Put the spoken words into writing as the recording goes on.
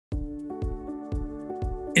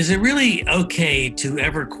Is it really okay to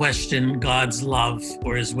ever question God's love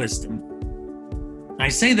or his wisdom? I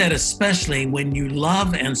say that especially when you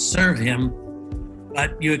love and serve him,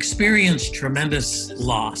 but you experience tremendous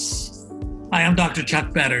loss. Hi, I'm Dr.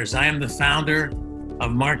 Chuck Betters. I am the founder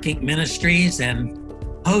of Mark Inc. Ministries and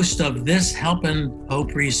host of this Help and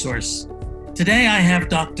Hope resource. Today I have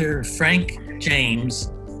Dr. Frank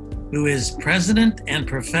James, who is president and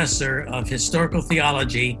professor of historical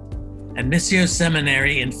theology at Missio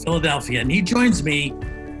Seminary in Philadelphia, and he joins me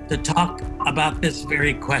to talk about this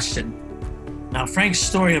very question. Now, Frank's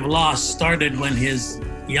story of loss started when his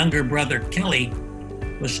younger brother, Kelly,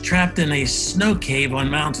 was trapped in a snow cave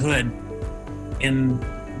on Mount Hood in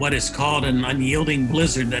what is called an unyielding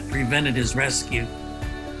blizzard that prevented his rescue.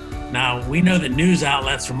 Now, we know that news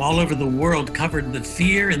outlets from all over the world covered the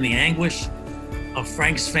fear and the anguish of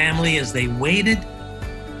Frank's family as they waited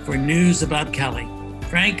for news about Kelly.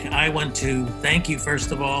 Frank, I want to thank you,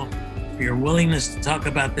 first of all, for your willingness to talk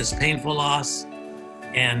about this painful loss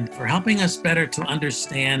and for helping us better to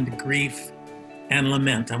understand grief and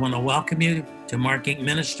lament. I want to welcome you to Mark Inc.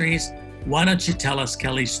 Ministries. Why don't you tell us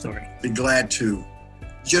Kelly's story? Be glad to.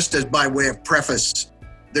 Just as by way of preface,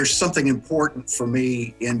 there's something important for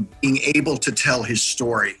me in being able to tell his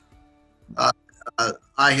story.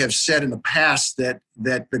 I have said in the past that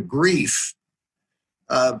the grief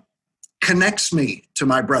connects me to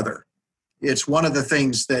my brother. It's one of the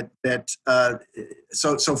things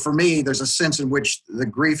so for me, there's a sense in which the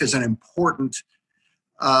grief is an important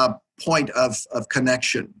point of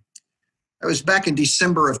connection. I was back in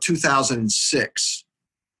December of 2006,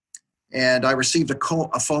 and I received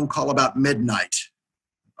a phone call about midnight,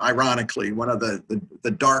 ironically, one of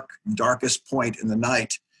the darkest point in the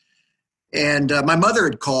night. And my mother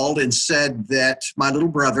had called and said that my little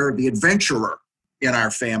brother, the adventurer in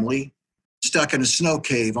our family, stuck in a snow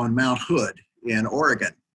cave on Mount Hood in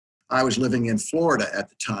Oregon. I was living in Florida at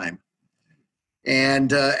the time.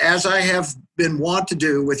 And as I have been wont to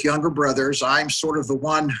do with younger brothers, I'm sort of the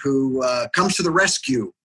one who comes to the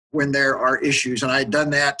rescue when there are issues. And I had done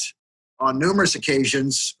that on numerous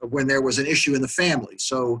occasions when there was an issue in the family.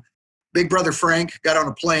 So big brother Frank got on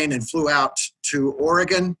a plane and flew out to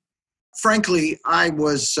Oregon. Frankly, I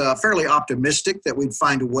was fairly optimistic that we'd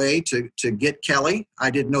find a way to get Kelly.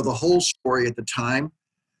 I didn't know the whole story at the time,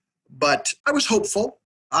 but I was hopeful.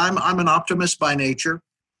 I'm an optimist by nature.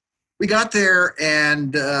 We got there,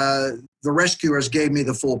 and the rescuers gave me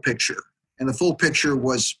the full picture, and the full picture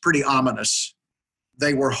was pretty ominous.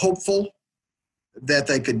 They were hopeful that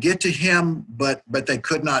they could get to him, but they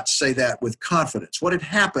could not say that with confidence. What had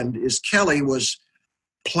happened is Kelly was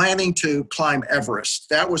planning to climb Everest.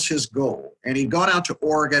 That was his goal. And he'd gone out to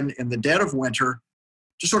Oregon in the dead of winter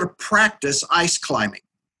to sort of practice ice climbing,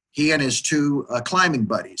 he and his two climbing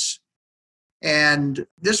buddies. And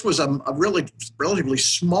this was a really relatively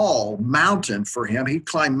small mountain for him. He'd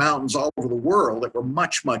climbed mountains all over the world that were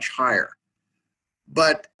much, much higher.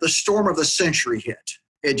 But the storm of the century hit.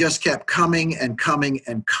 It just kept coming and coming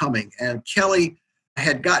and coming. And Kelly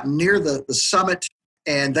had gotten near the summit,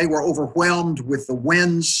 and they were overwhelmed with the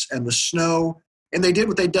winds and the snow. And they did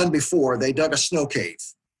what they'd done before. They dug a snow cave.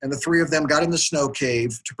 And the three of them got in the snow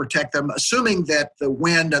cave to protect them, assuming that the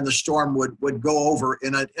wind and the storm would go over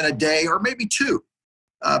in a day or maybe two.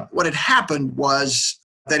 What had happened was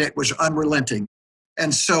that it was unrelenting.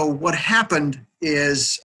 And so what happened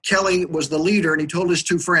is Kelly was the leader, and he told his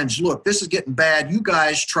two friends, look, this is getting bad. You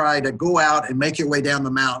guys try to go out and make your way down the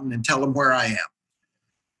mountain and tell them where I am.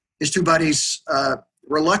 His two buddies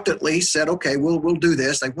reluctantly said, okay, we'll do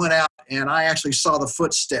this. They went out, and I actually saw the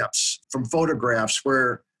footsteps from photographs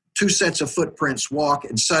where two sets of footprints walk,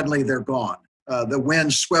 and suddenly they're gone. The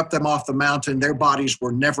wind swept them off the mountain. Their bodies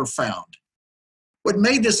were never found. What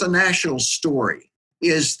made this a national story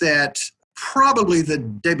is that probably the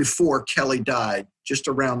day before Kelly died, just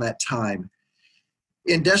around that time,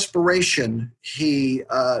 in desperation, he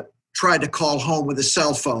tried to call home with a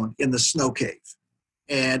cell phone in the snow cave.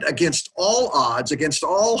 And against all odds, against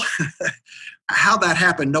all how that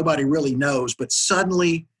happened, nobody really knows. But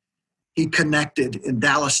suddenly he connected in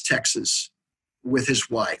Dallas, Texas with his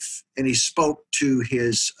wife. And he spoke to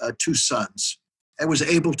his two sons and was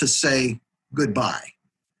able to say goodbye.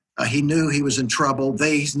 He knew he was in trouble.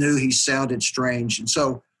 They knew he sounded strange. And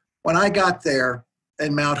so when I got there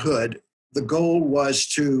in Mount Hood, the goal was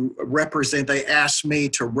to represent, they asked me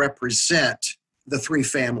to represent the three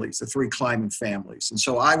families, the three climbing families. And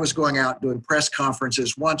so I was going out doing press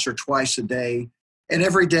conferences once or twice a day. And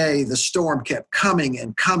every day the storm kept coming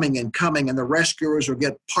and coming and coming, and the rescuers would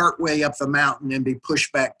get partway up the mountain and be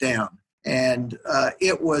pushed back down. And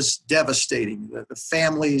it was devastating. The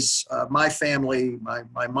families, my family,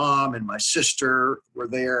 my mom and my sister were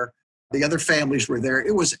there. The other families were there.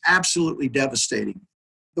 It was absolutely devastating.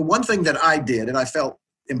 The one thing that I did, and I felt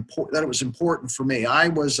that it was important for me, I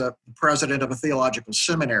was a president of a theological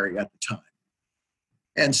seminary at the time.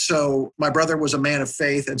 And so my brother was a man of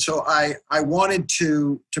faith. And so I wanted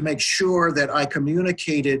to make sure that I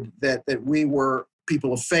communicated that we were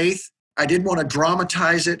people of faith. I didn't want to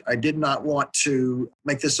dramatize it. I did not want to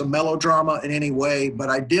make this a melodrama in any way, but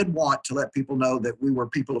I did want to let people know that we were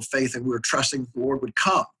people of faith and we were trusting the Lord would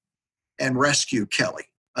come and rescue Kelly.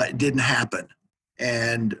 It didn't happen.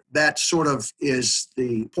 And that sort of is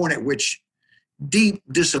the point at which deep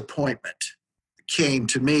disappointment came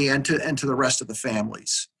to me and to the rest of the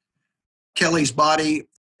families. Kelly's body,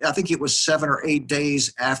 I think it was 7 or 8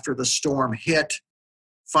 days after the storm hit.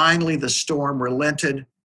 Finally, the storm relented.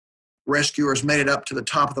 Rescuers made it up to the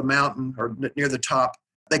top of the mountain or near the top.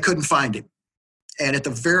 They couldn't find him. And at the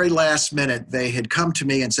very last minute, they had come to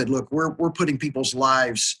me and said, look, we're putting people's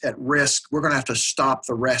lives at risk. We're going to have to stop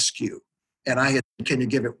the rescue. And I had, can you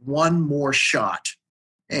give it one more shot?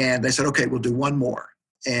 And they said, okay, we'll do one more.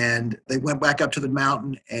 And they went back up to the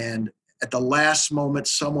mountain, and at the last moment,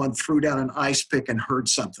 someone threw down an ice pick and heard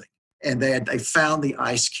something. And they found the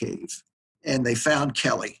ice cave, and they found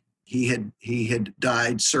Kelly. He had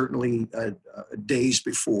died certainly days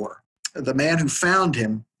before. The man who found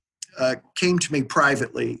him came to me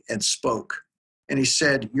privately and spoke. And he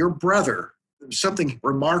said, your brother, something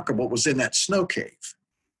remarkable was in that snow cave.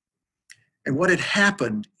 And what had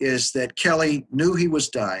happened is that Kelly knew he was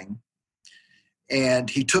dying, and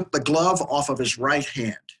he took the glove off of his right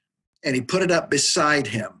hand and he put it up beside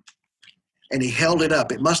him and he held it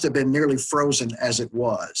up. It must have been nearly frozen as it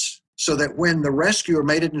was, so that when the rescuer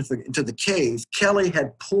made it into the cave, Kelly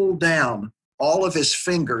had pulled down all of his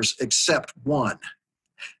fingers except one.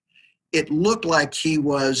 It looked like he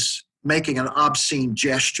was making an obscene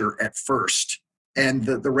gesture at first, and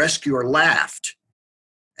the rescuer laughed.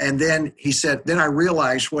 And then he said, then I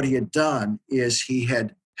realized what he had done is he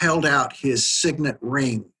had held out his signet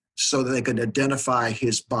ring so that they could identify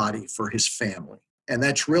his body for his family. And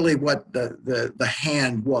that's really what the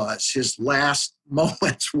hand was. His last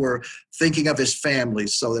moments were thinking of his family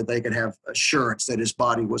so that they could have assurance that his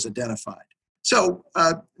body was identified. So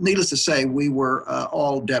needless to say, we were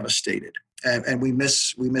all devastated, and we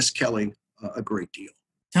miss Kelly a great deal.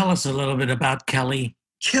 Tell us a little bit about Kelly.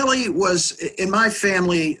 Kelly was, in my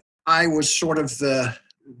family, I was sort of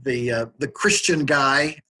the Christian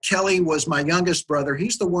guy. Kelly was my youngest brother.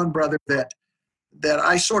 He's the one brother that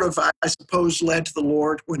I suppose, led to the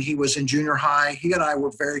Lord when he was in junior high. He and I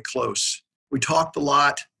were very close. We talked a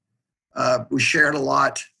lot. We shared a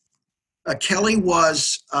lot. Kelly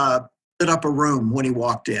was lit up a room when he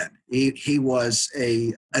walked in. He was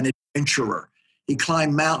an adventurer. He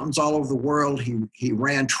climbed mountains all over the world. He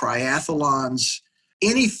ran triathlons.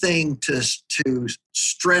 Anything to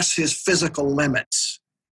stress his physical limits.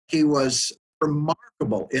 He was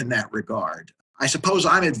remarkable in that regard. I suppose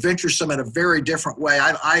I'm adventuresome in a very different way.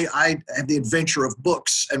 I have the adventure of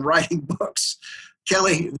books and writing books.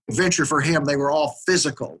 Kelly, the adventure for him, they were all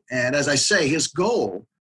physical. And as I say, his goal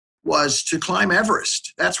was to climb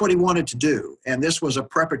Everest. That's what he wanted to do. And this was a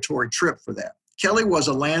preparatory trip for that. Kelly was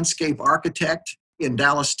a landscape architect in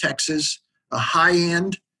Dallas, Texas, a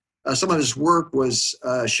high-end. Some of his work was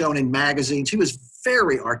shown in magazines. He was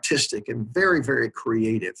very artistic and very, very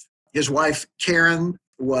creative. His wife, Karen,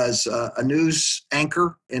 was a news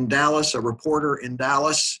anchor in Dallas, a reporter in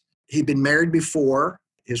Dallas. He'd been married before,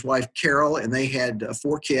 his wife, Carol, and they had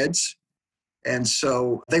 4 kids. And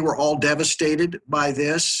so they were all devastated by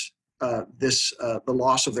the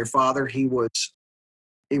loss of their father. He was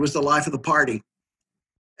the life of the party.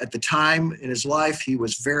 At the time in his life, he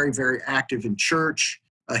was very, very active in church.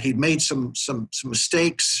 He'd made some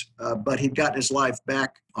mistakes, but he'd gotten his life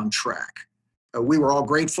back on track. We were all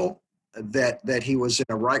grateful that he was in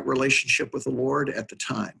a right relationship with the Lord at the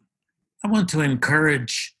time. I want to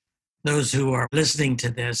encourage those who are listening to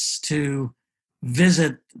this to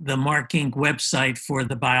visit the Mark Inc. website for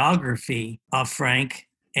the biography of Frank.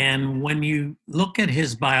 And when you look at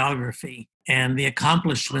his biography and the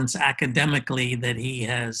accomplishments academically that he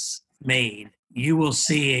has made, you will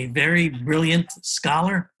see a very brilliant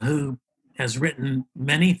scholar who has written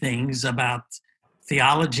many things about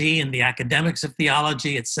theology and the academics of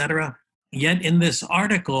theology, etc. Yet in this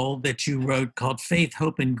article that you wrote called Faith,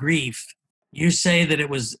 Hope, and Grief, you say that it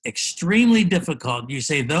was extremely difficult. You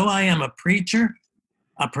say, though I am a preacher,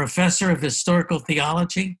 a professor of historical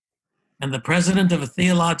theology, and the president of a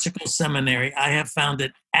theological seminary, I have found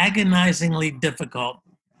it agonizingly difficult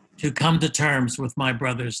to come to terms with my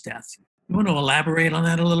brother's death. You want to elaborate on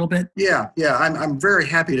that a little bit? Yeah. I'm very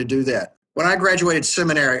happy to do that. When I graduated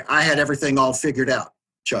seminary, I had everything all figured out,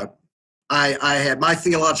 Chuck. I had, my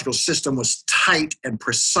theological system was tight and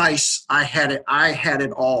precise. I had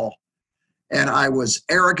it all. And I was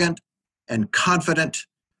arrogant and confident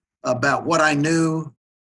about what I knew.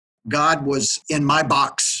 God was in my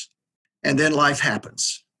box, and then life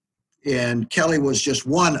happens. And Kelly was just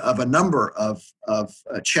one of a number of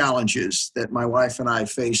challenges that my wife and I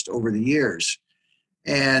faced over the years.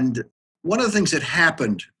 And one of the things that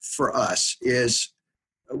happened for us is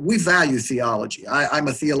we value theology. I'm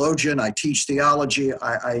a theologian. I teach theology.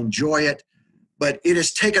 I enjoy it, but it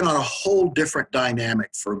has taken on a whole different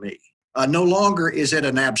dynamic for me. No longer is it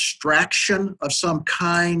an abstraction of some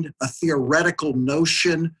kind, a theoretical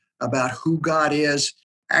notion about who God is.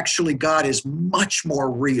 Actually, God is much more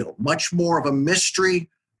real, much more of a mystery,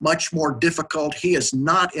 much more difficult. He is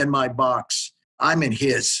not in my box. I'm in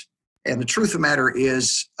his. And the truth of the matter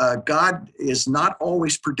is, God is not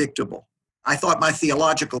always predictable. I thought my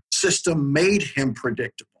theological system made him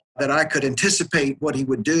predictable, that I could anticipate what he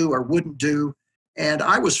would do or wouldn't do. And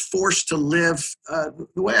I was forced to live, the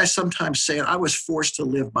way I sometimes say it, I was forced to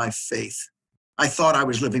live by faith. I thought I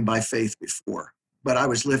was living by faith before, but I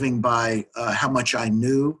was living by how much I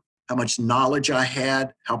knew, how much knowledge I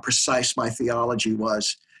had, how precise my theology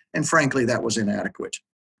was. And frankly, that was inadequate.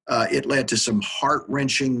 It led to some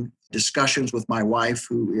heart-wrenching discussions with my wife,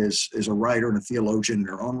 who is a writer and a theologian in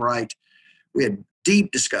her own right. We had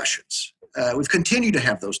deep discussions. We've continued to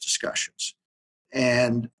have those discussions.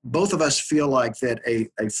 And both of us feel like that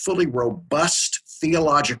a fully robust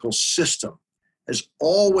theological system has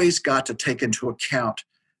always got to take into account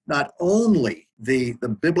not only the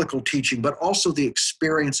biblical teaching, but also the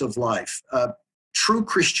experience of life. True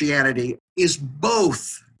Christianity is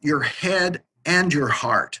both your head and your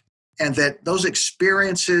heart, and that those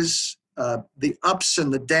experiences, the ups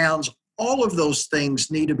and the downs, all of those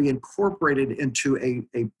things need to be incorporated into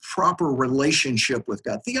a proper relationship with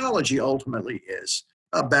God. Theology ultimately is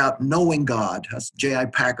about knowing God. J.I.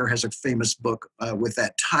 Packer has a famous book with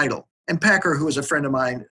that title. And Packer, who is a friend of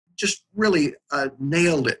mine, just really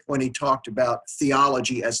nailed it when he talked about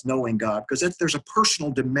theology as knowing God, because there's a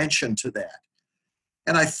personal dimension to that.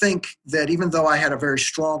 And I think that even though I had a very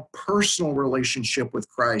strong personal relationship with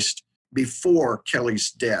Christ before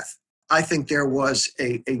Kelly's death, I think there was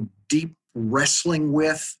a deep wrestling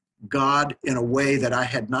with God in a way that I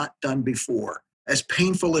had not done before. As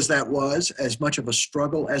painful as that was, as much of a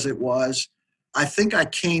struggle as it was, I think I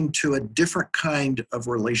came to a different kind of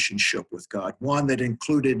relationship with God, one that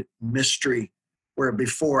included mystery, where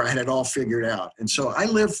before I had it all figured out. And so I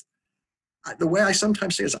live, the way I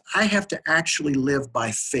sometimes say is I have to actually live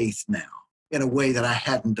by faith now in a way that I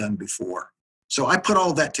hadn't done before. So I put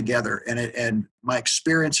all that together, and my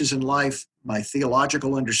experiences in life, my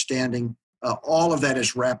theological understanding, all of that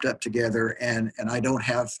is wrapped up together, and I don't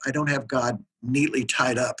have God neatly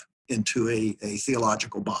tied up into a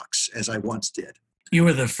theological box as I once did. You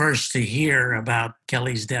were the first to hear about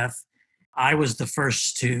Kelly's death. I was the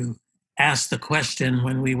first to ask the question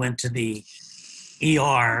when we went to the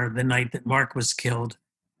ER the night that Mark was killed.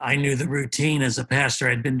 I knew the routine as a pastor.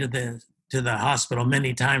 I'd been to the hospital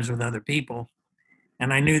many times with other people,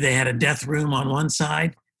 and I knew they had a death room on one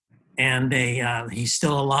side and he's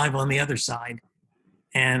still alive on the other side.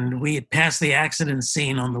 And we had passed the accident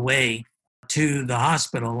scene on the way to the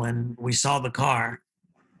hospital, and we saw the car.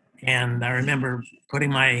 And I remember putting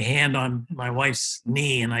my hand on my wife's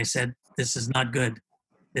knee, and I said, "This is not good.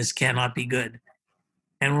 This cannot be good."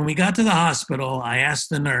 And when we got to the hospital, I asked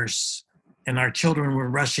the nurse, and our children were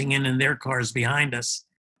rushing in their cars behind us.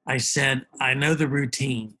 I said, "I know the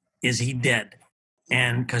routine. Is he dead?"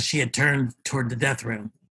 And because she had turned toward the death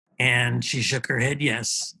room, and she shook her head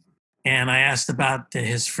yes. And I asked about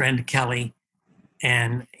his friend Kelly,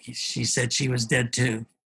 and she said she was dead too.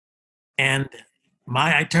 And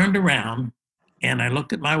I turned around and I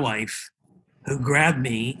looked at my wife, who grabbed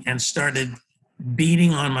me and started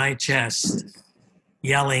beating on my chest,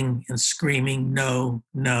 yelling and screaming, "No,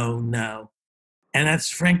 no, no." And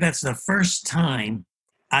that's the first time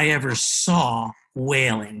I ever saw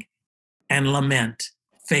wailing and lament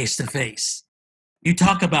face to face. You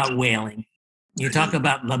talk about wailing, you talk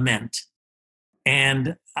about lament.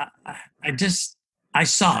 And I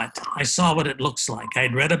saw it. I saw what it looks like.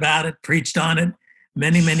 I'd read about it, preached on it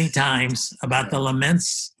many, many times about the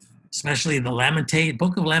laments, especially the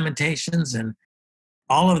Book of Lamentations, and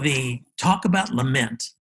all of the talk about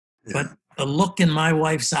lament. Yeah. But the look in my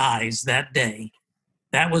wife's eyes that day,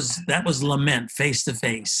 that was lament face to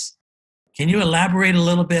face. Can you elaborate a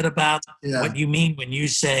little bit about Yeah. what you mean when you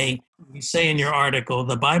say in your article,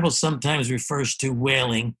 the Bible sometimes refers to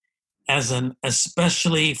wailing as an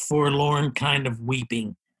especially forlorn kind of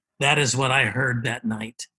weeping. That is what I heard that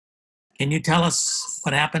night. Can you tell us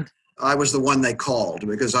what happened? I was the one they called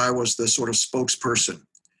because I was the sort of spokesperson.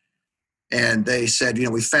 And they said,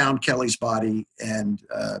 we found Kelly's body and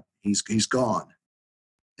he's gone.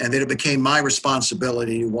 And then it became my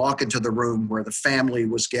responsibility to walk into the room where the family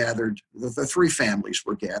was gathered. The three families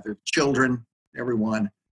were gathered, children, everyone.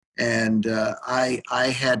 And I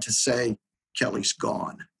had to say, Kelly's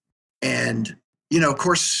gone. And, of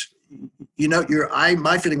course,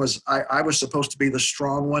 my feeling was I was supposed to be the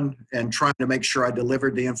strong one and trying to make sure I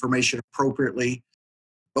delivered the information appropriately.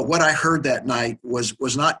 But what I heard that night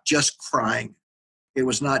was not just crying. It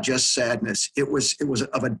was not just sadness. It was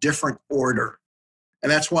of a different order.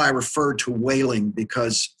 And that's why I referred to wailing,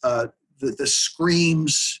 because the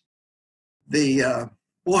screams, it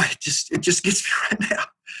just gets me right now.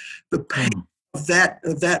 The pain of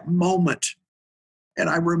that moment. And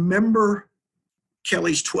I remember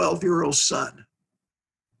Kelly's 12-year-old son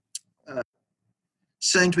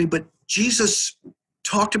saying to me, but Jesus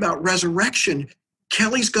talked about resurrection.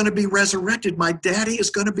 Kelly's going to be resurrected. My daddy is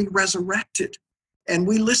going to be resurrected. And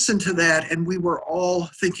we listened to that and we were all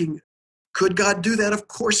thinking, could God do that? Of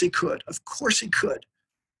course he could. Of course he could.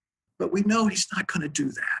 But we know he's not going to do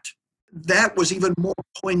that. That was even more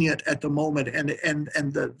poignant at the moment. And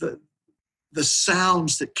the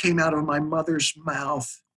sounds that came out of my mother's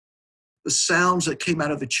mouth, the sounds that came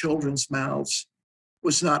out of the children's mouths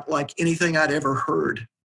was not like anything I'd ever heard.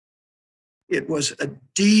 It was a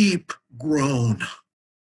deep groan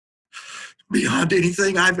beyond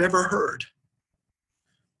anything I've ever heard.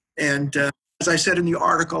 And as I said in the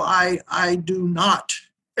article, I do not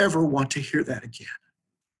ever want to hear that again.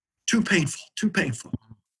 Too painful, too painful.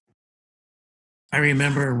 I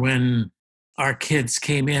remember when our kids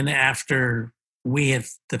came in after we had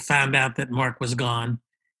found out that Mark was gone.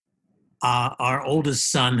 Our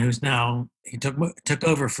oldest son, he took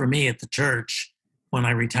over for me at the church when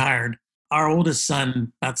I retired. Our oldest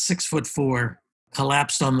son, about 6'4",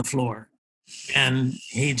 collapsed on the floor, and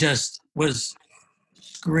he just was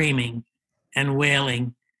screaming and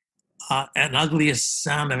wailing, an ugliest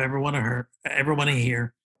sound I've ever want to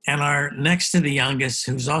hear. And our next to the youngest,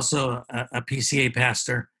 who's also a PCA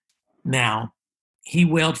pastor now, he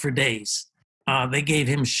wailed for days. They gave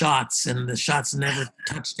him shots, and the shots never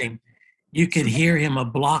touched him. You could hear him a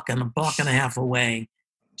block and a half away,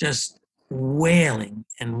 just wailing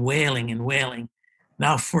and wailing and wailing.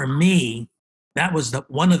 Now, for me, that was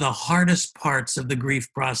one of the hardest parts of the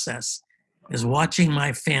grief process, is watching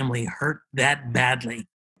my family hurt that badly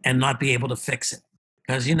and not be able to fix it.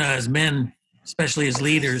 Because, as men, especially as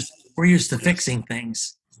leaders, we're used to fixing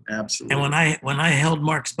things. Absolutely. And when I held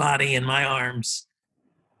Mark's body in my arms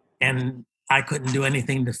and I couldn't do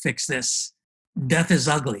anything to fix this, death is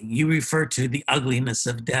ugly. You refer to the ugliness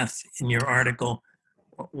of death in your article.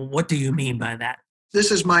 What do you mean by that?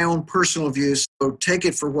 This is my own personal view, so take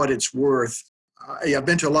it for what it's worth. I've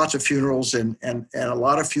been to lots of funerals, and a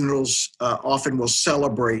lot of funerals often will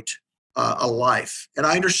celebrate a life. And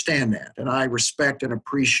I understand that, and I respect and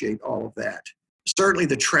appreciate all of that. Certainly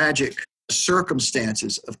the tragic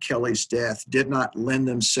circumstances of Kelly's death did not lend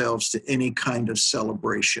themselves to any kind of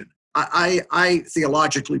celebration. I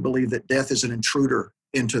theologically believe that death is an intruder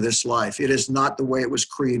into this life. It is not the way it was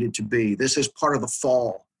created to be. This is part of the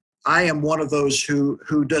fall. I am one of those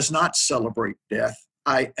who does not celebrate death.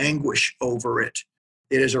 I anguish over it.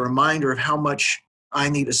 It is a reminder of how much I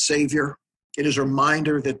need a savior. It is a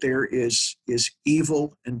reminder that there is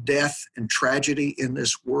evil and death and tragedy in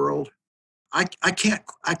this world. I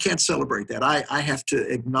can't celebrate that. I have to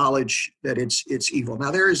acknowledge that it's evil.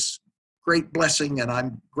 Now, there is great blessing, and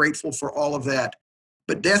I'm grateful for all of that.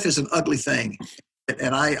 But death is an ugly thing.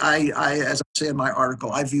 And I as I say in my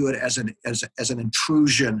article, I view it as an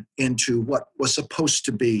intrusion into what was supposed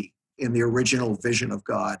to be in the original vision of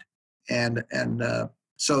God. And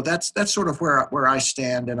so that's sort of where I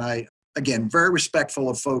stand. And I, again, very respectful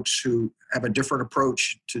of folks who have a different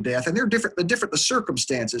approach to death. And they're different. The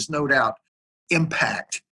circumstances, no doubt,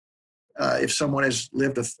 impact. If someone has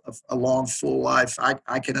lived a long, full life,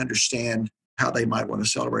 I can understand how they might want to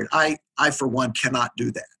celebrate. I, for one, cannot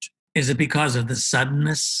do that. Is it because of the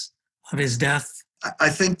suddenness of his death? I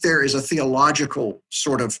think there is a theological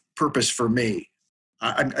sort of purpose for me.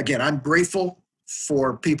 I'm grateful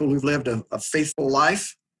for people who've lived a faithful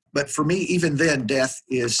life. But for me, even then, death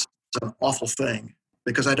is an awful thing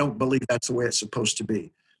because I don't believe that's the way it's supposed to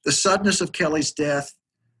be. The suddenness of Kelly's death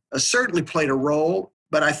certainly played a role,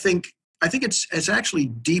 but I think I think it's actually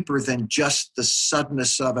deeper than just the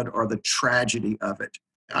suddenness of it or the tragedy of it.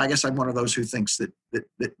 I guess I'm one of those who thinks that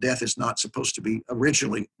death is not supposed to be,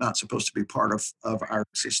 originally not supposed to be part of our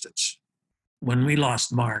existence. When we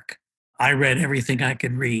lost Mark, I read everything I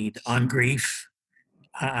could read on grief.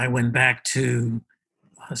 I went back to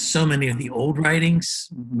so many of the old writings,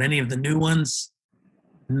 many of the new ones,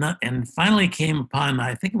 and finally came upon,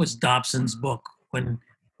 I think it was Dobson's book, When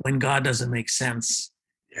God Doesn't Make Sense.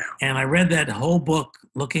 Yeah. And I read that whole book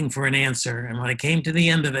looking for an answer. And when I came to the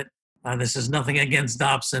end of it, this is nothing against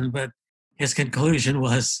Dobson, but his conclusion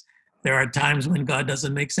was there are times when God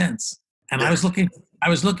doesn't make sense. And I was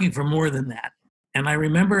looking for more than that. And I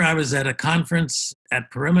remember I was at a conference at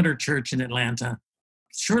Perimeter Church in Atlanta.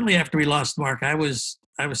 Shortly after we lost Mark, I was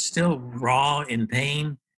still raw in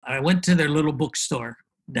pain. I went to their little bookstore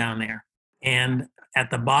down there, and at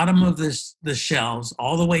the bottom of the shelves,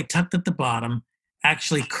 all the way tucked at the bottom,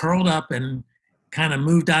 actually curled up and kind of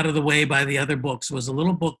moved out of the way by the other books, was a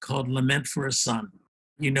little book called Lament for a Son.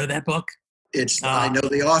 You know that book? I know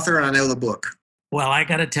the author and I know the book. Well, I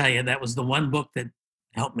got to tell you, that was the one book that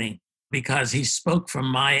helped me because he spoke from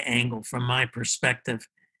my angle, from my perspective.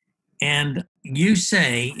 And you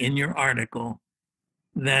say in your article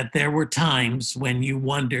that there were times when you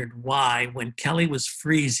wondered why, when Kelly was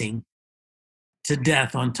freezing to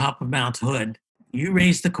death on top of Mount Hood, you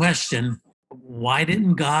raised the question, why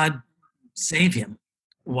didn't God save him?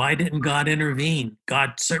 Why didn't God intervene?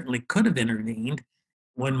 God certainly could have intervened.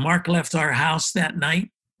 When Mark left our house that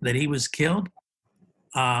night that he was killed,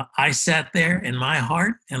 I sat there in my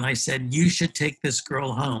heart and I said, you should take this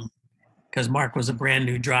girl home, because Mark was a brand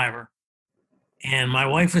new driver. And my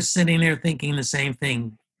wife was sitting there thinking the same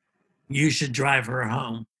thing. You should drive her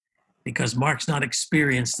home because Mark's not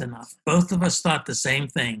experienced enough. Both of us thought the same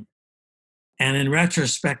thing. And in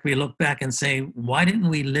retrospect, we look back and say, why didn't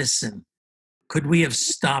we listen? Could we have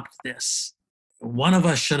stopped this? One of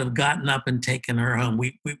us should have gotten up and taken her home.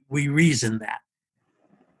 We reasoned that.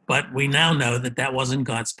 But we now know that that wasn't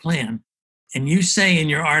God's plan. And you say in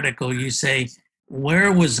your article, you say,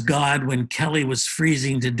 where was God when Kelly was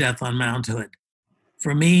freezing to death on Mount Hood?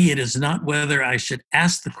 For me, it is not whether I should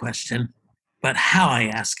ask the question, but how I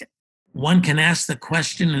ask it. One can ask the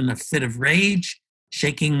question in a fit of rage,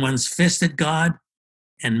 shaking one's fist at God,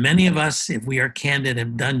 and many of us, if we are candid,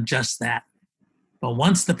 have done just that. But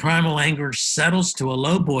once the primal anger settles to a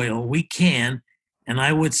low boil, we can, and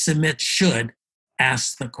I would submit should,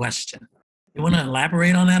 ask the question. You want to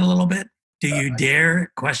elaborate on that a little bit? Do you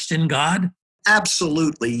dare question God?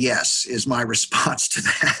 Absolutely, yes, is my response to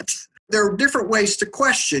that. There are different ways to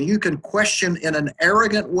question. You can question in an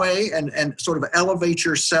arrogant way and sort of elevate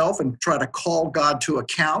yourself and try to call God to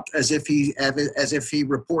account as if he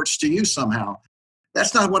reports to you somehow.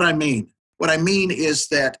 That's not what I mean. What I mean is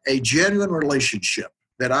that a genuine relationship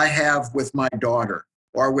that I have with my daughter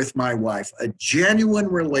or with my wife, a genuine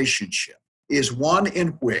relationship is one in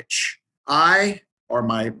which I or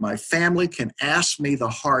my family can ask me the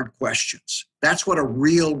hard questions. That's what a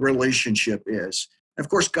real relationship is. Of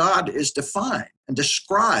course, God is defined and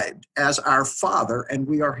described as our Father, and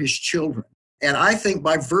we are his children. And I think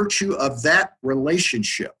by virtue of that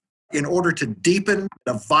relationship, in order to deepen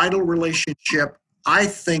a vital relationship, I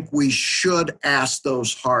think we should ask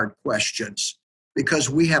those hard questions because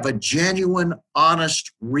we have a genuine,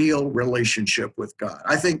 honest, real relationship with God.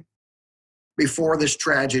 I think before this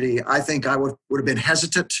tragedy, I think I would have been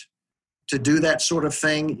hesitant to do that sort of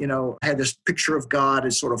thing. You know, I had this picture of God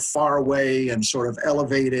as sort of far away and sort of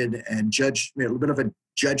elevated and a little bit of a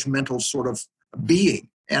judgmental sort of being.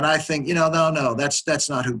 And I think, no, that's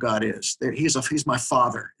not who God is. He's my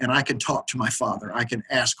Father, and I can talk to my Father. I can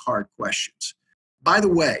ask hard questions. By the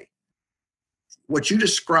way, what you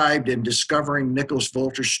described in discovering Nicholas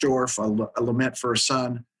Wolterstorff, A Lament for a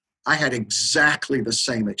Son, I had exactly the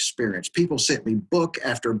same experience. People sent me book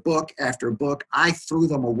after book after book. I threw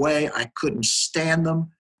them away. I couldn't stand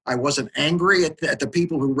them. I wasn't angry at the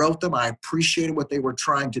people who wrote them. I appreciated what they were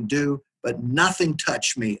trying to do, but nothing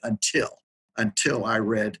touched me until I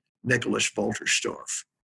read Nicholas Wolterstorff.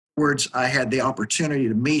 Words, I had the opportunity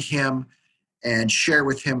to meet him and share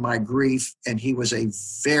with him my grief, and he was a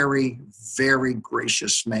very, very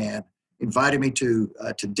gracious man. Invited me to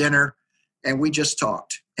dinner, and we just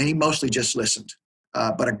talked. And he mostly just listened,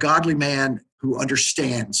 but a godly man who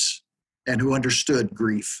understands and who understood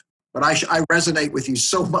grief. But I resonate with you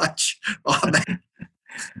so much on that.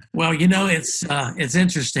 Well, it's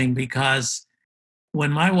interesting because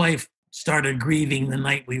when my wife started grieving the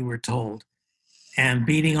night we were told and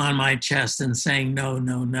beating on my chest and saying, no,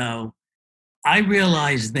 no, no, I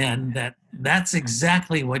realized then that that's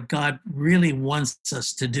exactly what God really wants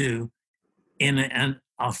us to do in an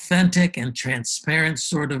authentic and transparent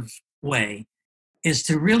sort of way is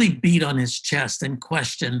to really beat on his chest and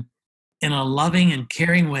question in a loving and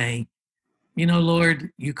caring way,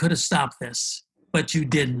 Lord, you could have stopped this, but you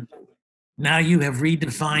didn't. Now you have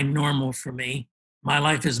redefined normal for me. My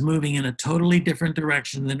life is moving in a totally different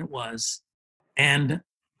direction than it was. And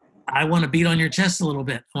I want to beat on your chest a little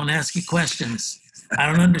bit. I want to ask you questions. I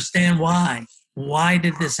don't understand why. Why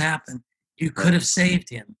did this happen? You could have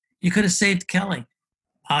saved him. You could have saved Kelly.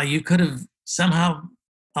 You could have somehow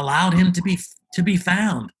allowed him to be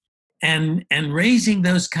found. And raising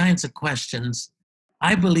those kinds of questions,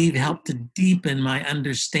 I believe, helped to deepen my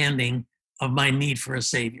understanding of my need for a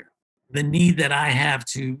savior. The need that I have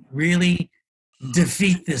to really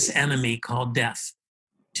defeat this enemy called death,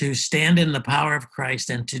 to stand in the power of Christ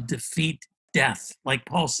and to defeat death. Like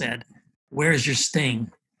Paul said, where's your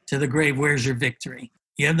sting? To the grave, where's your victory?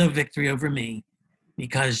 You have no victory over me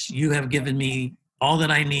because you have given me all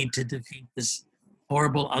that I need to defeat this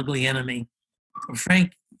horrible, ugly enemy.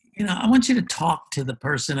 Frank, I want you to talk to the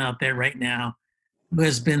person out there right now who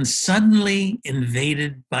has been suddenly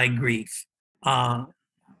invaded by grief.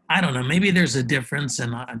 I don't know, maybe there's a difference,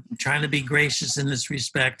 and I'm trying to be gracious in this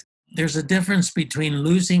respect. There's a difference between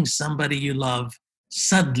losing somebody you love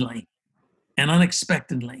suddenly and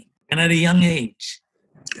unexpectedly and at a young age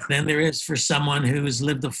than there is for someone who's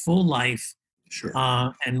lived a full life. Sure.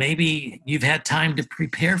 And maybe you've had time to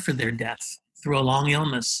prepare for their death through a long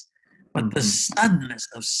illness. But the suddenness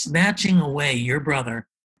of snatching away your brother,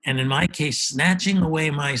 and in my case, snatching away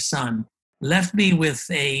my son, left me with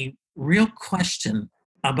a real question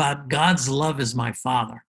about God's love as my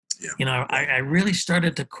father. Yeah. I really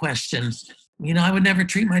started to question, I would never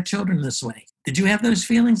treat my children this way. Did you have those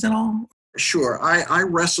feelings at all? Sure. I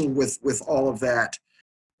wrestled with all of that.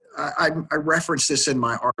 I referenced this in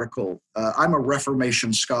my article. I'm a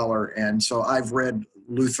Reformation scholar, and so I've read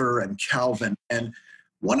Luther and Calvin. And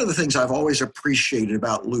one of the things I've always appreciated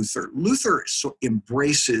about Luther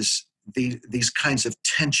embraces these kinds of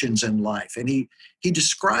tensions in life. And he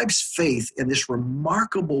describes faith in this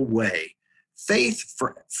remarkable way. Faith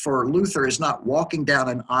for Luther is not walking down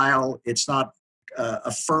an aisle. It's not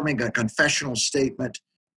affirming a confessional statement.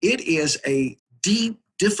 It is a deep,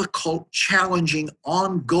 difficult, challenging,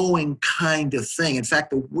 ongoing kind of thing. In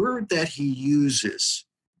fact, the word that he uses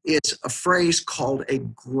is a phrase called a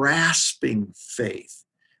grasping faith.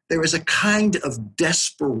 There is a kind of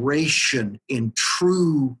desperation in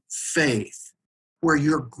true faith where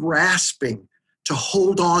you're grasping to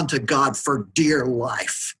hold on to God for dear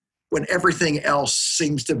life when everything else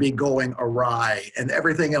seems to be going awry and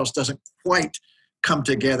everything else doesn't quite come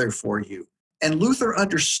together for you. And Luther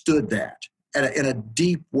understood that in a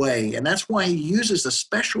deep way. And that's why he uses a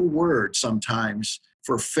special word sometimes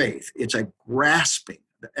for faith. It's a grasping.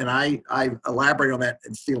 And I elaborate on that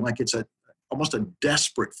and feel like it's almost a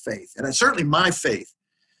desperate faith. And certainly my faith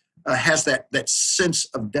has that sense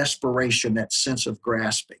of desperation, that sense of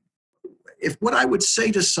grasping. If what I would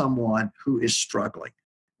say to someone who is struggling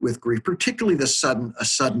with grief, particularly a sudden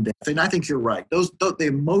death, and I think you're right, the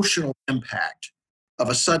emotional impact of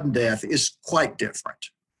a sudden death is quite different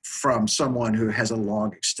from someone who has a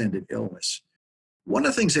long extended illness. One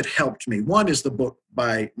of the things that helped me, one is the book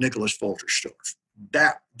by Nicholas Wolterstorff.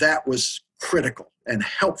 That was critical and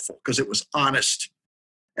helpful because it was honest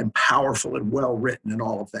and powerful and well written and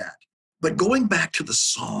all of that. But going back to the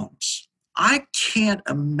Psalms, I can't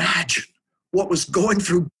imagine what was going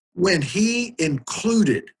through when he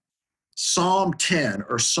included Psalm 10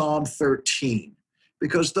 or Psalm 13,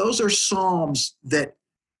 because those are Psalms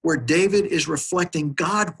where David is reflecting,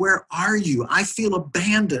 God, where are you? I feel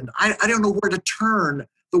abandoned. I don't know where to turn.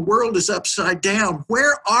 The world is upside down.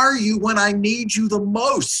 Where are you when I need you the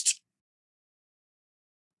most?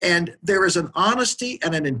 And there is an honesty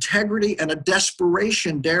and an integrity and a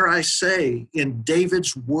desperation, dare I say, in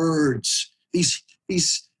David's words. These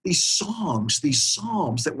songs, these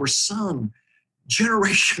psalms that were sung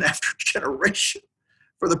generation after generation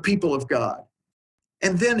for the people of God.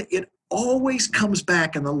 And then it always comes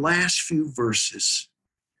back in the last few verses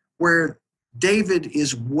where David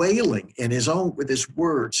is wailing with his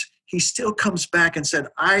words. He still comes back and said,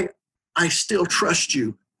 I still trust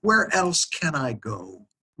you. Where else can I go?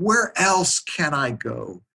 Where else can I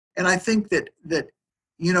go? And I think that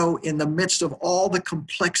in the midst of all the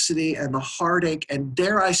complexity and the heartache and,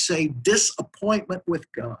 dare I say, disappointment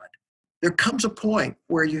with God, there comes a point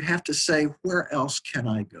where you have to say, where else can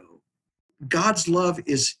I go? God's love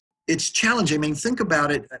it's challenging. I mean, think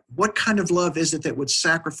about it. What kind of love is it that would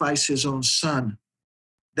sacrifice his own son?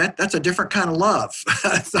 That's a different kind of love.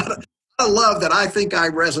 It's not a love that I think I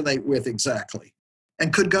resonate with exactly.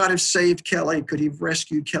 And could God have saved Kelly? Could he have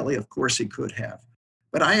rescued Kelly? Of course he could have.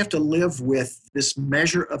 But I have to live with this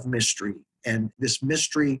measure of mystery, and this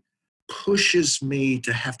mystery pushes me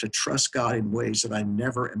to have to trust God in ways that I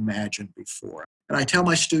never imagined before. And I tell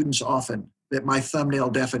my students often that my thumbnail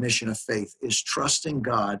definition of faith is trusting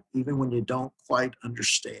God even when you don't quite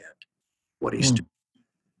understand what he's doing.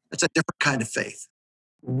 That's a different kind of faith.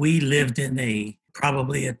 We lived in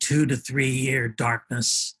probably a 2 to 3 year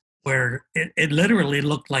darkness where it literally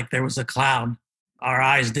looked like there was a cloud. Our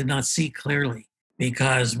eyes did not see clearly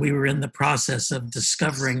because we were in the process of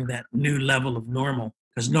discovering that new level of normal,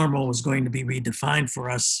 because normal was going to be redefined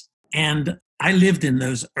for us. And I lived in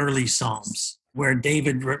those early Psalms where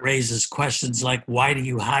David raises questions like, why do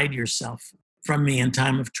you hide yourself from me in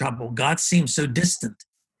time of trouble? God seemed so distant.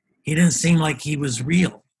 He didn't seem like he was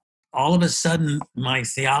real. All of a sudden, my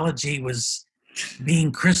theology was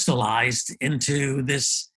being crystallized into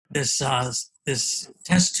this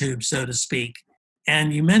test tube, so to speak.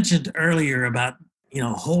 And you mentioned earlier about,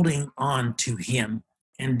 holding on to him,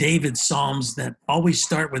 and David's Psalms that always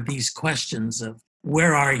start with these questions of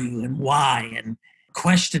where are you and why, and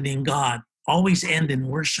questioning God always end in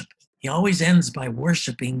worship. He always ends by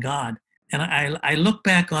worshiping God. And I look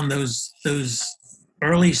back on those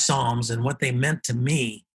early Psalms and what they meant to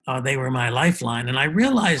me. They were my lifeline. And I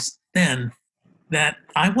realized then that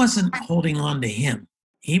I wasn't holding on to him.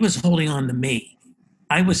 He was holding on to me.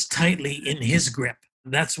 I was tightly in his grip.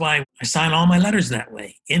 That's why I sign all my letters that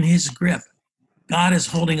way, in his grip. God is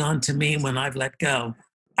holding on to me when I've let go.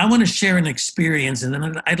 I want to share an experience, and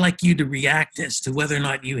then I'd like you to react as to whether or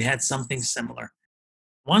not you had something similar.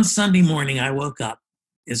 One Sunday morning, I woke up.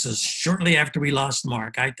 This was shortly after we lost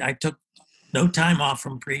Mark. I took no time off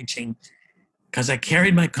from preaching because I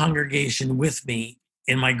carried my congregation with me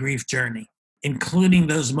in my grief journey, including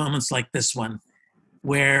those moments like this one,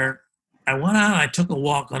 where I went out and I took a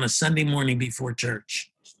walk on a Sunday morning before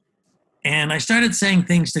church. And I started saying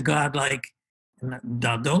things to God like,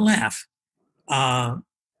 don't laugh.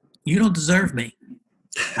 You don't deserve me.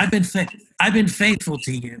 I've been faithful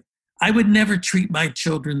to you. I would never treat my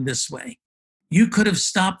children this way. You could have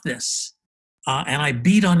stopped this. And I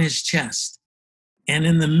beat on his chest. And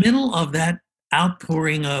in the middle of that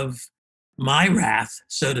outpouring of my wrath,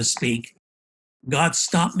 so to speak, God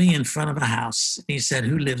stopped me in front of a house. He said,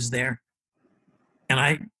 "Who lives there?" And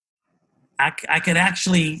I could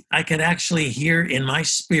actually hear in my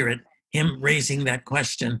spirit him raising that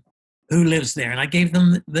question, "Who lives there?" And I gave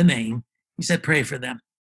them the name. He said, "Pray for them."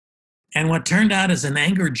 And what turned out as an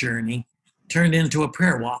anger journey turned into a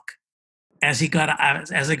prayer walk. As I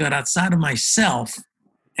got outside of myself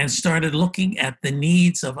and started looking at the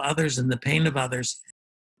needs of others and the pain of others,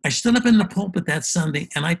 I stood up in the pulpit that Sunday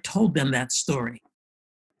and I told them that story.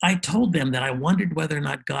 I told them that I wondered whether or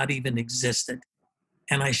not God even existed.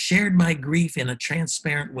 And I shared my grief in a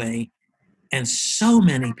transparent way. And so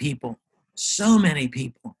many people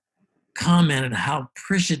commented how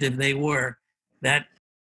appreciative they were that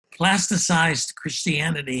plasticized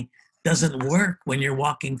Christianity doesn't work when you're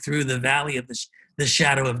walking through the valley of the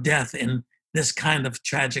shadow of death in this kind of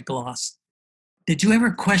tragic loss. Did you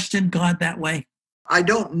ever question God that way? I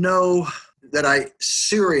don't know that I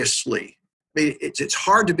seriously, it's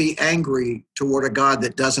hard to be angry toward a God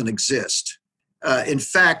that doesn't exist. In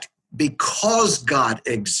fact, because God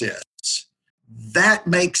exists, that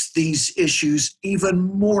makes these issues even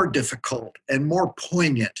more difficult and more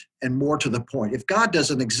poignant and more to the point. If God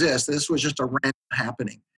doesn't exist, this was just a random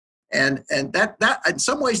happening. And that in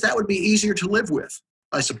some ways that would be easier to live with,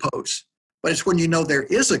 I suppose. But it's when you know there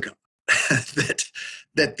is a God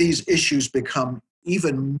that these issues become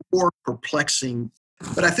even more perplexing.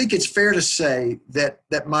 But I think it's fair to say that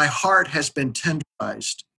my heart has been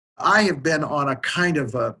tenderized. I have been on a kind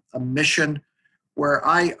of a mission where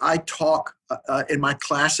I talk in my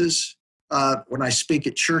classes, when I speak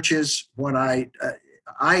at churches, when I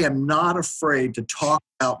am not afraid to talk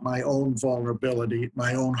about my own vulnerability,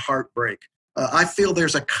 my own heartbreak. I feel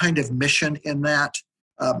there's a kind of mission in that.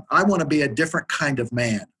 I want to be a different kind of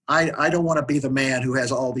man. I don't want to be the man who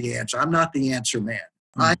has all the answers. I'm not the answer man.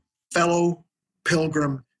 I'm a fellow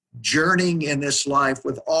pilgrim journeying in this life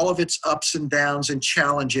with all of its ups and downs and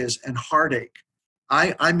challenges and heartache.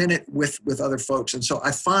 I'm in it with other folks. And so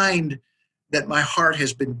I find that my heart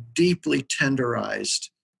has been deeply tenderized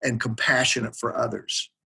and compassionate for others.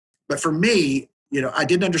 But for me, I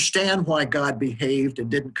didn't understand why God behaved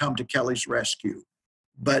and didn't come to Kelly's rescue.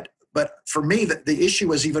 But for me, the issue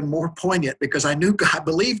was even more poignant because I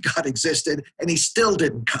believed God existed, and he still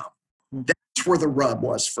didn't come. That's where the rub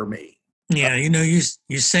was for me. Yeah,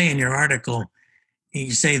 you say in your article,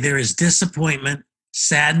 you say there is disappointment,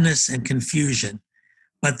 sadness, and confusion.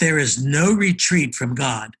 but there is no retreat from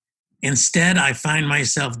God. Instead, I find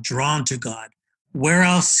myself drawn to God. Where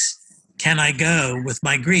else can I go with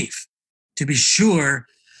my grief? To be sure,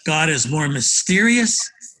 God is more mysterious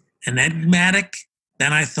and enigmatic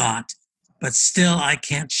than I thought, but still I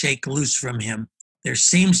can't shake loose from him. There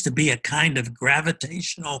seems to be a kind of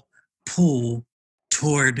gravitational pull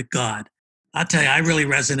toward God. I'll tell you, I really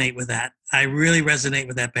resonate with that. I really resonate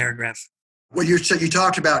with that paragraph. Well, you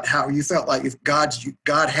talked about how you felt like if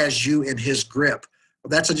God has you in his grip. Well,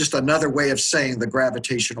 that's just another way of saying the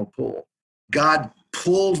gravitational pull. God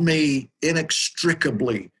pulled me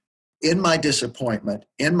inextricably in my disappointment,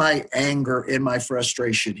 in my anger, in my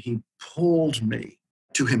frustration. He pulled me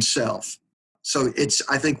to himself. So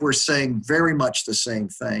I think we're saying very much the same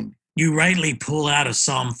thing. You rightly pull out of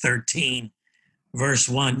Psalm 13, verse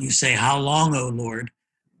 1. You say, "How long, O Lord,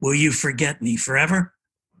 will you forget me forever?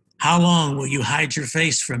 How long will you hide your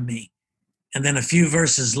face from me?" And then a few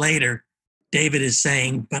verses later, David is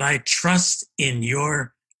saying, "But I trust in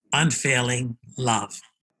your unfailing love."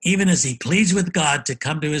 Even as he pleads with God to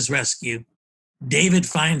come to his rescue, David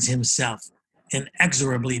finds himself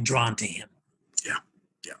inexorably drawn to him. Yeah.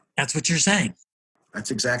 That's what you're saying.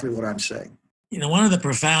 That's exactly what I'm saying. You know, one of the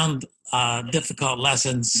profound, difficult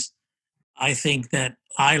lessons I think that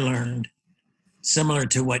I learned, similar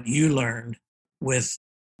to what you learned with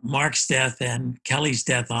Mark's death and Kelly's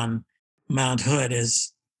death on Mount Hood,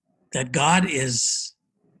 is that God is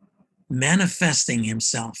manifesting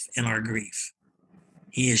himself in our grief.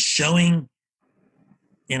 He is showing,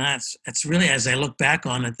 it's really, as I look back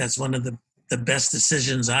on it, that's one of the best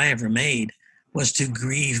decisions I ever made, was to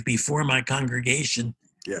grieve before my congregation,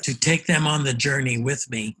 Yes. to take them on the journey with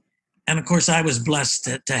me. And of course, I was blessed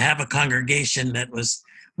to have a congregation that was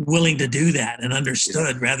willing to do that and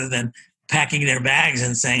understood, rather than packing their bags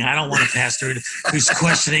and saying, "I don't want a pastor who's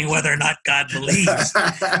questioning whether or not God believes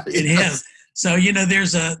in him." So,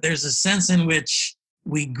 there's a sense in which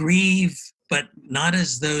we grieve, but not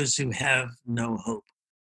as those who have no hope.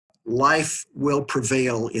 Life will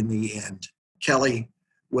prevail in the end. Kelly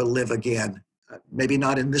will live again, maybe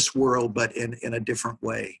not in this world, but in a different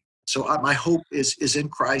way. So my hope is in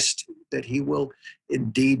Christ, that he will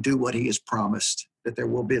indeed do what he has promised, that there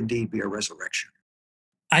will indeed be a resurrection.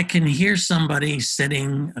 I can hear somebody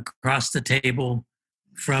sitting across the table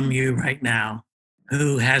from you right now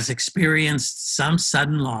who has experienced some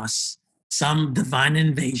sudden loss, some divine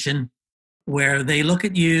invasion, where they look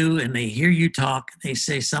at you and they hear you talk. They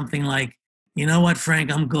say something like, "You know what, Frank,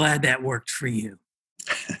 I'm glad that worked for you.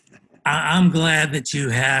 I'm glad that you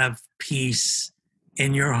have peace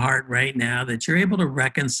in your heart right now, that you're able to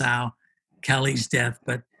reconcile Kelly's death,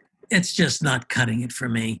 but it's just not cutting it for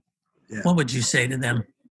me." Yeah. What would you say to them?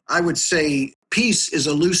 I would say peace is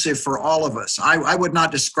elusive for all of us. I would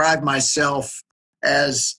not describe myself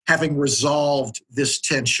as having resolved this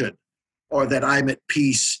tension or that I'm at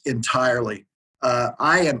peace entirely.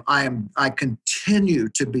 I continue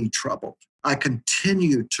to be troubled. I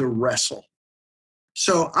continue to wrestle.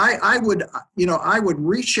 So I would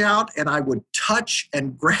reach out and I would touch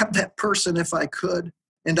and grab that person if I could.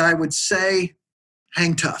 And I would say,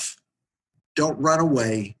 hang tough. Don't run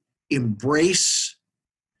away. Embrace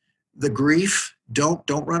the grief. Don't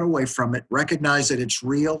run away from it. Recognize that it's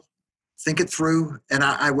real. Think it through. And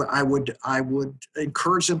I would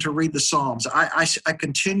encourage them to read the Psalms. I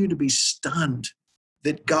continue to be stunned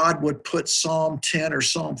that God would put Psalm 10 or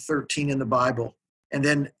Psalm 13 in the Bible, and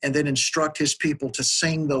then instruct his people to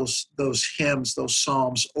sing those hymns, those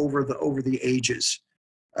psalms over the ages.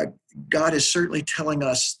 God is certainly telling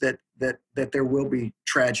us that there will be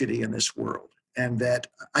tragedy in this world, and that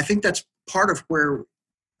I think that's part of where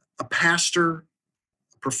a pastor,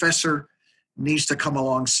 a professor, needs to come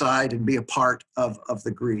alongside and be a part of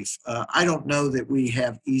the grief. I don't know that we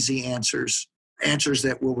have easy answers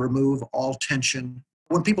that will remove all tension.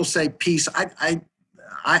 When people say peace,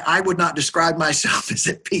 I would not describe myself as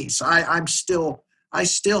at peace. I still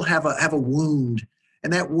have a wound,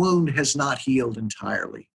 and that wound has not healed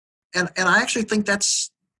entirely. And I actually think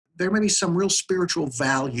there may be some real spiritual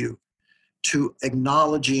value to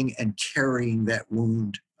acknowledging and carrying that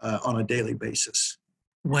wound on a daily basis.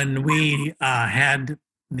 When we had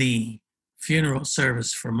the funeral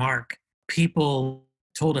service for Mark, people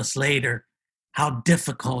told us later how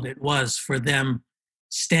difficult it was for them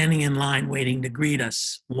standing in line waiting to greet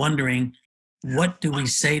us, wondering, what do we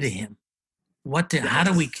say to him? How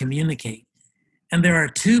do we communicate? And there are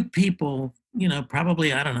two people,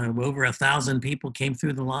 probably, I don't know, over 1,000 people came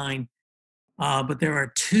through the line. But there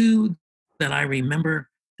are two that I remember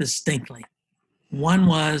distinctly. One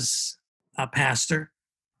was a pastor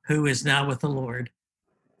who is now with the Lord.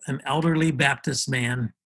 an elderly Baptist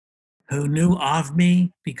man who knew of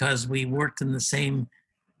me because we worked in the same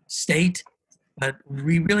state, but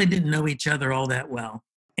we really didn't know each other all that well.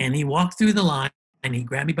 And he walked through the line and he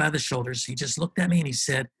grabbed me by the shoulders. He just looked at me and he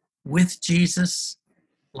said, "With Jesus,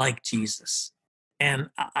 like Jesus." And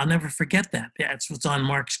I'll never forget that. That's what's on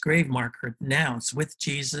Mark's grave marker now. It's with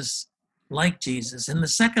Jesus, like Jesus. And the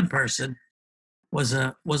second person was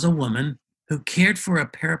a woman who cared for a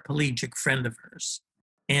paraplegic friend of hers.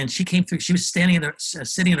 And she came through, she was sitting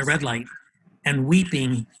at a red light and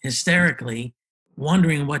weeping hysterically,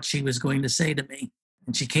 wondering what she was going to say to me.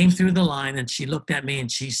 And she came through the line and she looked at me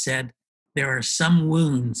and she said, "There are some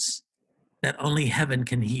wounds that only heaven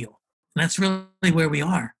can heal." And that's really where we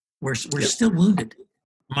are. We're still wounded.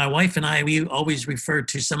 My wife and I, we always refer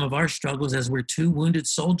to some of our struggles as we're two wounded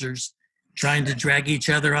soldiers trying to drag each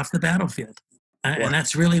other off the battlefield. And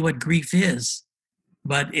that's really what grief is.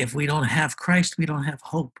 But if we don't have Christ, we don't have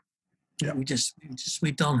hope. Yeah. We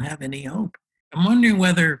don't have any hope. I'm wondering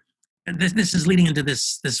whether, and this is leading into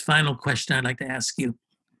this final question I'd like to ask you,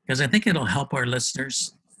 because I think it'll help our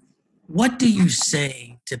listeners. What do you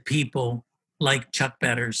say to people like Chuck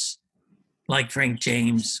Betters, like Frank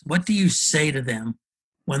James? What do you say to them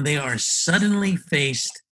when they are suddenly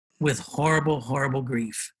faced with horrible, horrible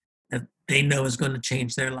grief that they know is going to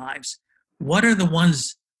change their lives? Who are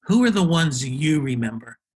the ones you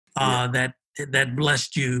remember that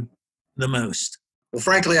blessed you the most? Well,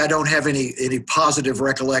 frankly, I don't have any positive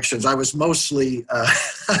recollections. I was mostly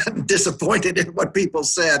disappointed in what people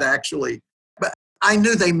said, actually. But I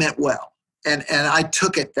knew they meant well, and I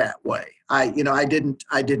took it that way. I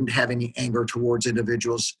didn't have any anger towards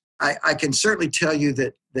individuals. I can certainly tell you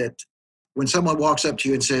that when someone walks up to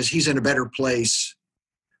you and says he's in a better place,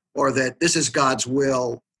 or that this is God's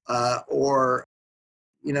will, or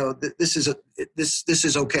this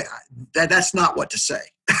is okay. That's not what to say.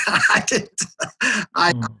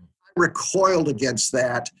 I recoiled against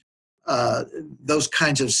that. Those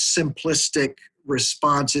kinds of simplistic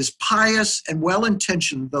responses, pious and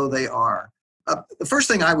well-intentioned though they are. The first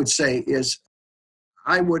thing I would say is,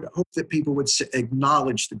 I would hope that people would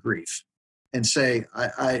acknowledge the grief and say,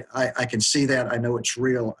 I can see that. I know it's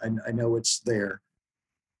real, and I know it's there.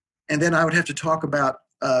 And then I would have to talk about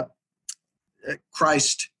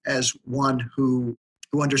Christ as one who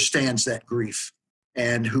understands that grief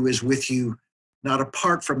and who is with you, not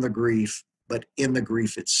apart from the grief, but in the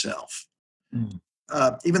grief itself.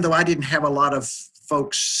 Even though I didn't have a lot of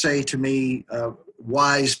folks say to me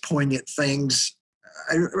wise, poignant things,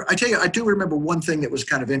 I tell you, I do remember one thing that was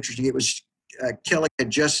kind of interesting. It was Kelly had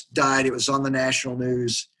just died. It was on the national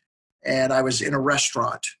news. And I was in a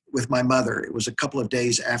restaurant with my mother. It was a couple of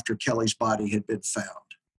days after Kelly's body had been found.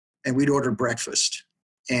 And we'd ordered breakfast.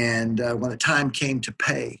 And when the time came to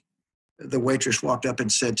pay, the waitress walked up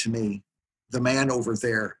and said to me, "The man over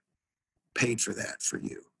there paid for that for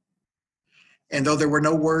you." And though there were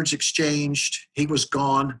no words exchanged, he was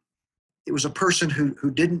gone. It was a person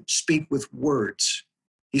who didn't speak with words.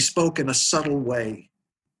 He spoke in a subtle way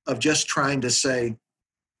of just trying to say,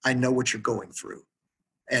 "I know what you're going through."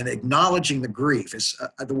 And acknowledging the grief is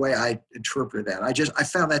the way I interpret that. I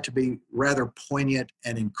found that to be rather poignant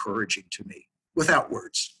and encouraging to me, without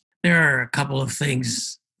words. There are a couple of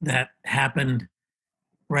things that happened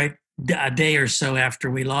right a day or so after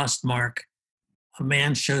we lost Mark. A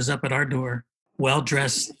man shows up at our door,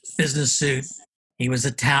 well-dressed, business suit. He was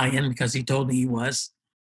Italian because he told me he was.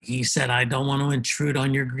 He said, "I don't want to intrude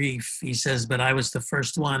on your grief." He says, "But I was the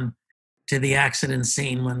first one to the accident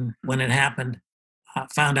scene when it happened." I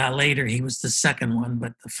found out later he was the second one,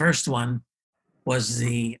 but the first one was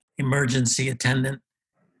the emergency attendant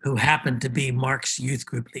who happened to be Mark's youth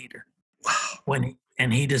group leader.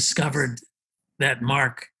 And he discovered that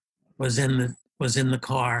Mark was in the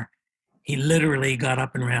car, he literally got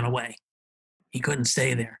up and ran away. He couldn't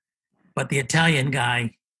stay there. But the Italian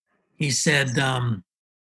guy, he said,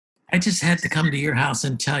 "I just had to come to your house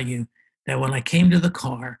and tell you that when I came to the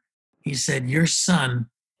car," he said, "your son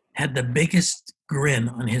had the biggest grin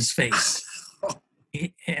on his face."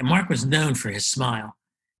 And Mark was known for his smile,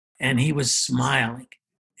 and he was smiling.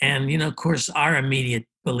 And, of course, our immediate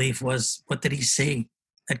belief was, what did he see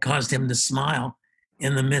that caused him to smile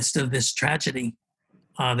in the midst of this tragedy,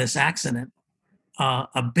 this accident?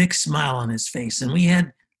 A big smile on his face. And we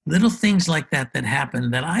had little things like that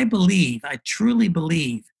happened that I truly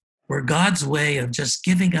believe, were God's way of just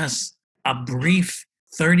giving us a brief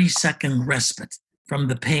 30-second respite from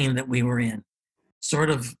the pain that we were in, sort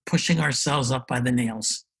of pushing ourselves up by the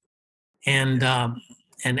nails, and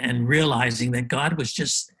realizing that God was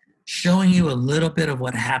just showing you a little bit of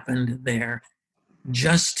what happened there,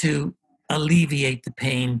 just to alleviate the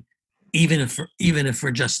pain, even if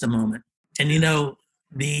for just a moment. And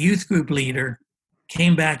the youth group leader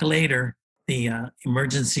came back later, the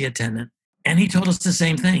emergency attendant, and he told us the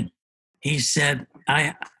same thing. He said,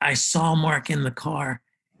 I saw Mark in the car.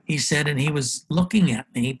 He said, and he was looking at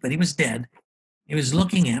me, but he was dead. He was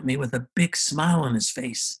looking at me with a big smile on his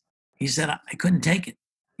face. He said, I couldn't take it.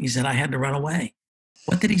 He said, I had to run away.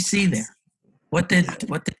 What did he see there? What did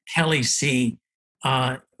Kelly see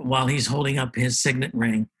while he's holding up his signet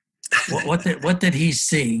ring? What did he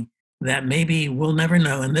see that maybe we'll never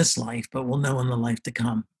know in this life, but we'll know in the life to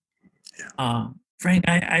come? Frank,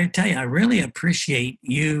 I tell you, I really appreciate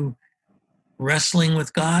you wrestling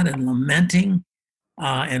with God and lamenting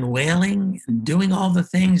and wailing and doing all the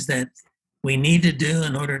things that we need to do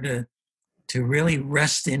in order to really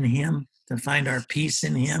rest in Him, to find our peace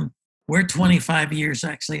in Him. We're 25 years,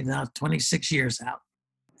 actually now 26 years out.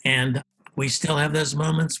 And we still have those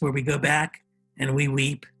moments where we go back and we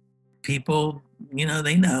weep. People,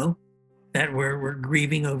 they know that we're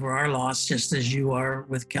grieving over our loss, just as you are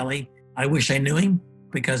with Kelly. I wish I knew him,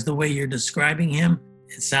 because the way you're describing him,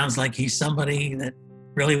 it sounds like he's somebody that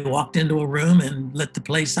really walked into a room and lit the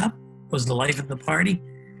place up, was the life of the party,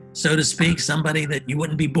 so to speak, somebody that you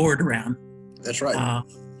wouldn't be bored around. That's right.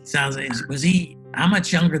 Was he, how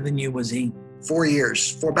much younger than you was he? 4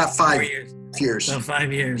 years, for about 5 years. So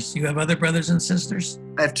 5 years. You have other brothers and sisters?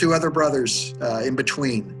 I have 2 other brothers in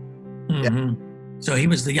between. Mm-hmm. Yeah. So he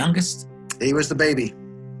was the youngest? He was the baby.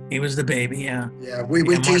 He was the baby, yeah. Yeah, we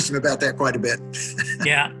teased him about that quite a bit.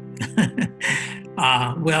 Yeah.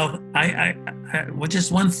 Well, well,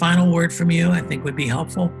 just one final word from you, I think would be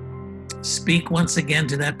helpful. Speak once again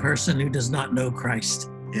to that person who does not know Christ.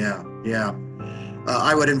 Yeah.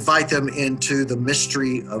 I would invite them into the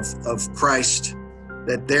mystery of Christ,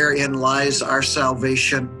 that therein lies our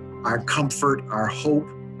salvation, our comfort, our hope.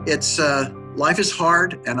 It's life is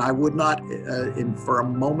hard, and I would not for a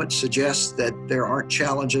moment suggest that there aren't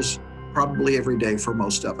challenges probably every day for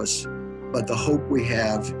most of us. But the hope we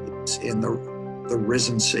have is in the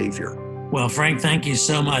risen Savior. Well, Frank, thank you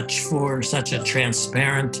so much for such a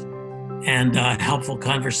transparent and helpful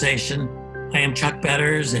conversation. I am Chuck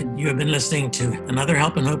Betters, and you have been listening to another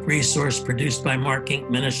Help and Hope resource produced by Mark Inc.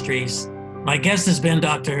 Ministries. My guest has been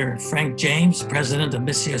Dr. Frank James, president of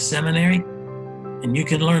Missio Seminary, and you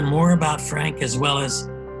can learn more about Frank as well as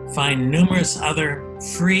find numerous other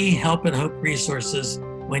free Help and Hope resources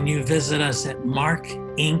when you visit us at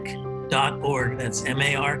markinc.org. That's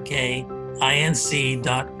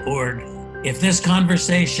markinc.org. If this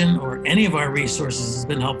conversation or any of our resources has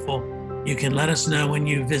been helpful, you can let us know when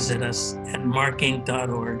you visit us at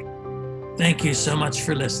markinc.org. Thank you so much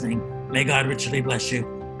for listening. May God richly bless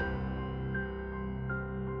you.